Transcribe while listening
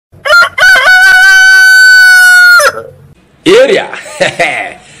area.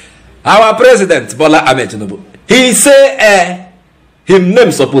 Our president, Bola Ahmed Tinubu, he say him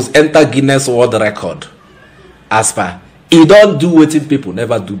name suppose enter Guinness World Record. As per, he don't do what people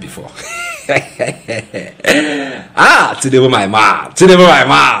never do before. Tinubu my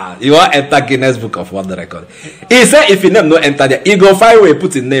man. You want enter Guinness Book of World Record. He say if his name no enter there, he go find way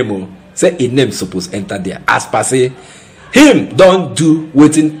put his name. Say his name suppose enter there. As per say, him don't do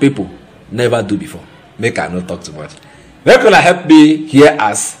what people never do before. Make I not talk too much. Make una help me here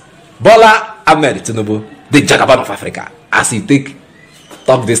as Bola Ahmed Tinubu, the Jagaban of Africa, as he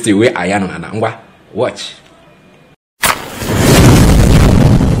talk this thing where I am on. Watch.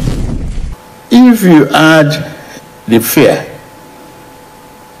 If you add the fear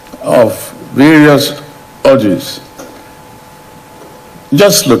of various audios,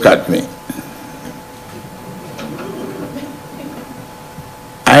 just look at me.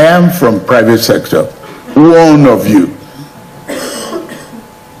 I am from private sector, one of you.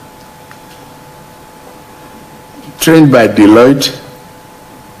 Trained by Deloitte,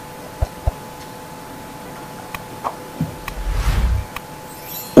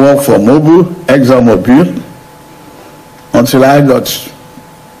 worked for Mobile, ExxonMobil, until I got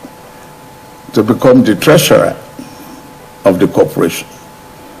to become the treasurer of the corporation.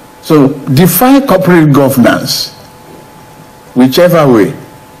 So define corporate governance, whichever way.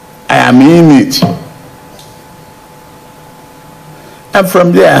 I am in it. And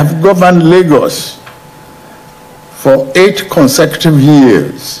from there, I have governed Lagos for 8 consecutive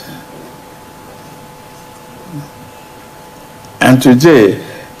years. And today,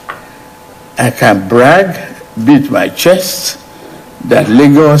 I can brag, beat my chest, that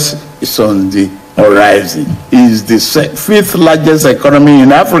Lagos is on the horizon. It is the 5th largest economy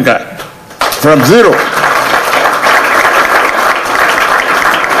in Africa, from zero.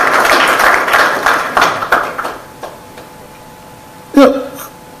 Look,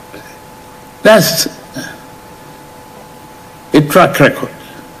 that's a track record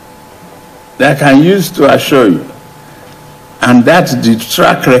that I can use to assure you. And that's the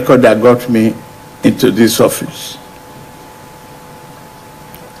track record that got me into this office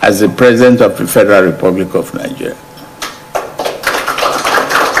as the President of the Federal Republic of Nigeria.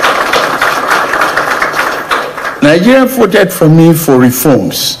 Nigeria voted for me for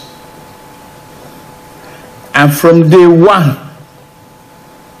reforms. And from day one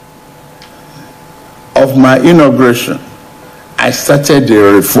of my inauguration, I started the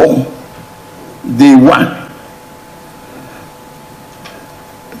reform. Day one.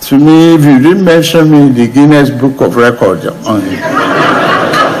 To me, if you didn't mention me in the Guinness Book of Records,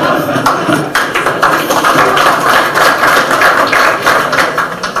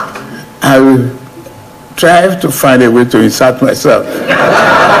 I will try to find a way to insert myself.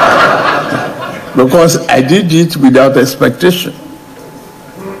 Because I did it without expectation.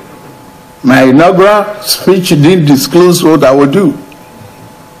 My inaugural speech didn't disclose what I would do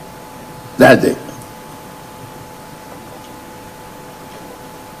that day.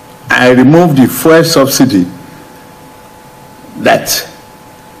 I removed the fuel subsidy that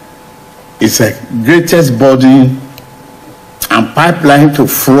is the greatest body and pipeline to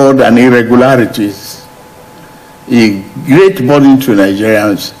fraud and irregularities, a great burden to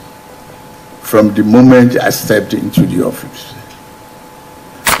Nigerians from the moment I stepped into the office.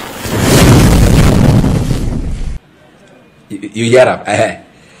 You hear him?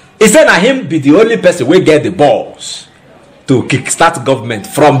 He said that him be the only person who get the balls to kickstart government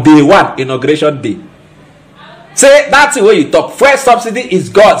from day one, inauguration day. Say that's the way you talk. Fuel subsidy is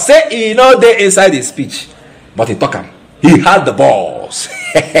God. Say he know they inside his speech, but he talk him. He had the balls.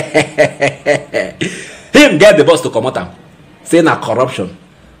 Him get the balls to come out him. Say na corruption.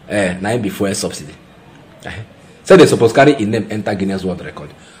 Na him be fuel subsidy. Say they supposed carry in name enter Guinness World Record.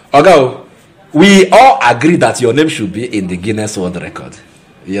 Okay, we all agree that your name should be in the Guinness World Record.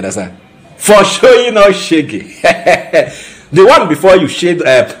 You understand? For sure, you know shaky. The one before you showed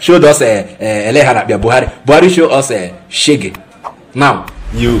us Buhari showed us shaggy. Now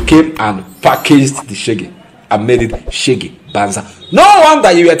you came and packaged the shaggy and made it shaggy banza. No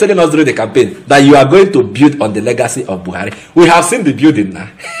wonder you were telling us during the campaign that you are going to build on the legacy of Buhari. We have seen the building now.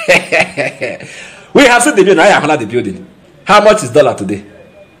 We have seen the building. I have heard the building. How much is dollar today?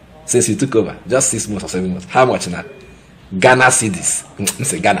 Since you took over, just 6 months or 7 months. How much now? Ghana cedis.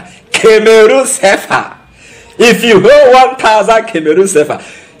 Say Ghana. Cameroon sefa. If you hold 1,000 Cameroon sefa,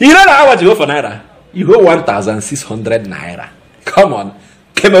 you know how much you hold for naira? You hold 1,600 naira. Come on.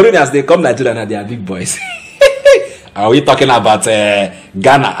 Cameroonians, they come Nigeria and they are big boys. Are we talking about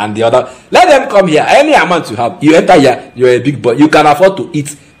Ghana and the other? Let them come here. Any amount you have, you enter here, you're a big boy. You can afford to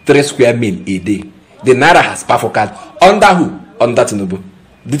eat 3 square meal a day. The naira has baffled. Under who? Under Tinubu.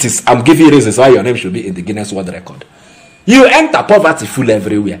 This is, I'm giving you reasons why your name should be in the Guinness World Record. You enter poverty full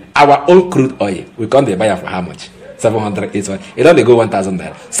everywhere. Our own crude oil, we can't buy it for how much? 700, 800. It only go 1,000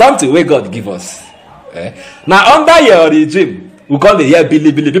 naira. Something where God give us. Now under your regime, we call the year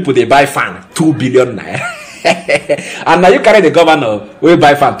Billy people they buy fan 2 billion naira. And now you carry the governor, we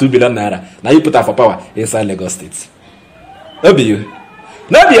buy fan 2 billion naira. Now you put her for power inside Lagos State. No be you.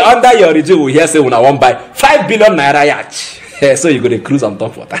 No be under your regime we hear say when I want buy 5 billion naira yacht. So you go to cruise on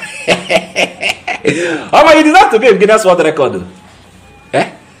top water. Oh my, you deserve to be in Guinness World Record.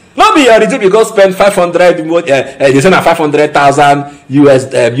 Not be your regime you go spend 500 more, they say 500,000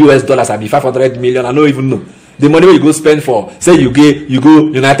 US dollars, I be 500 million, I don't even know. The money you go spend for, say you go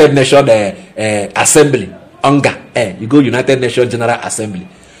United Nations Assembly, you go United Nations General Assembly.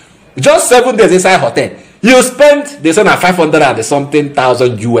 Just 7 days inside hotel, you spend, they say 500 and something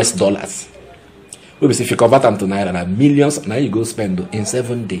thousand US dollars. If you convert them to naira, millions, now you go spend in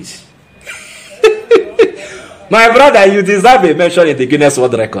 7 days. My brother, you deserve a mention in the Guinness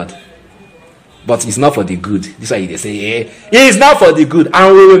World Record. But it's not for the good. This is why they say, it's not for the good.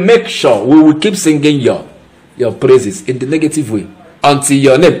 And we will make sure, we will keep singing your praises in the negative way until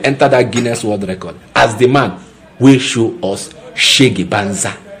your name enter that Guinness World Record. As the man will show us Shaggy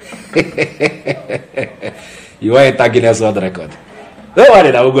Banza. You want to enter Guinness World Record? Don't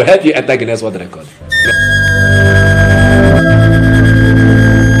worry, I will go help you enter Guinness World Record.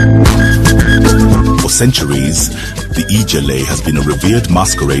 For centuries, the Ijele has been a revered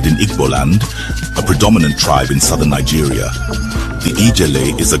masquerade in Igboland, a predominant tribe in southern Nigeria. The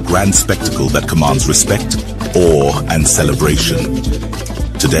Ijele is a grand spectacle that commands respect, awe, and celebration.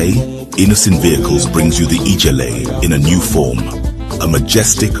 Today, Innocent Vehicles brings you the Ijele in a new form. A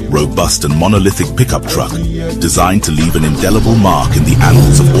majestic, robust, and monolithic pickup truck designed to leave an indelible mark in the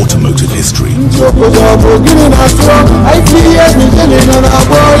annals of automotive history.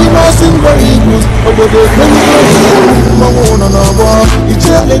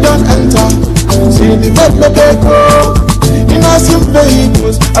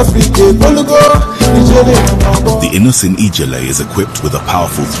 The Innocent Ijele is equipped with a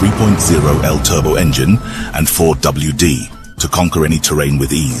powerful 3.0L turbo engine and 4WD. To conquer any terrain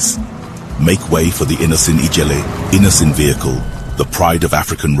with ease. Make way for the Innocent Ijele, Innocent Vehicle, the pride of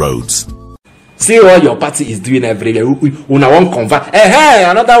African roads. See what your party is doing every day. Una won't convert.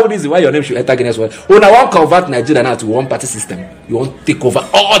 Another reason why your name should enter Guinness World. Una won't convert Nigeria now to one party system. You want to take over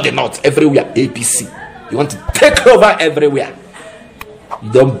all the north everywhere. APC. You want to take over everywhere.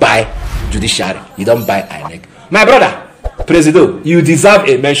 You don't buy judiciary. You don't buy INEC. My brother, President, you deserve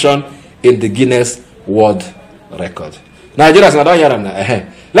a mention in the Guinness World Record. Nigerians, I don't hear them now.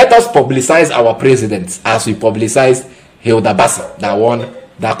 Let us publicize our presidents as we publicize Hilda Bassi that won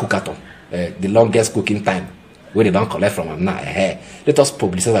that cookathon, the longest cooking time, where they don't collect from him now. Let us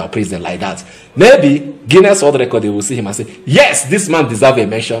publicize our president like that. Maybe Guinness World Record, they will see him and say, yes, this man deserves a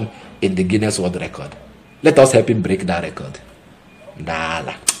mention in the Guinness World Record. Let us help him break that record.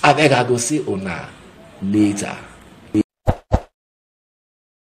 I beg I go see Ona later.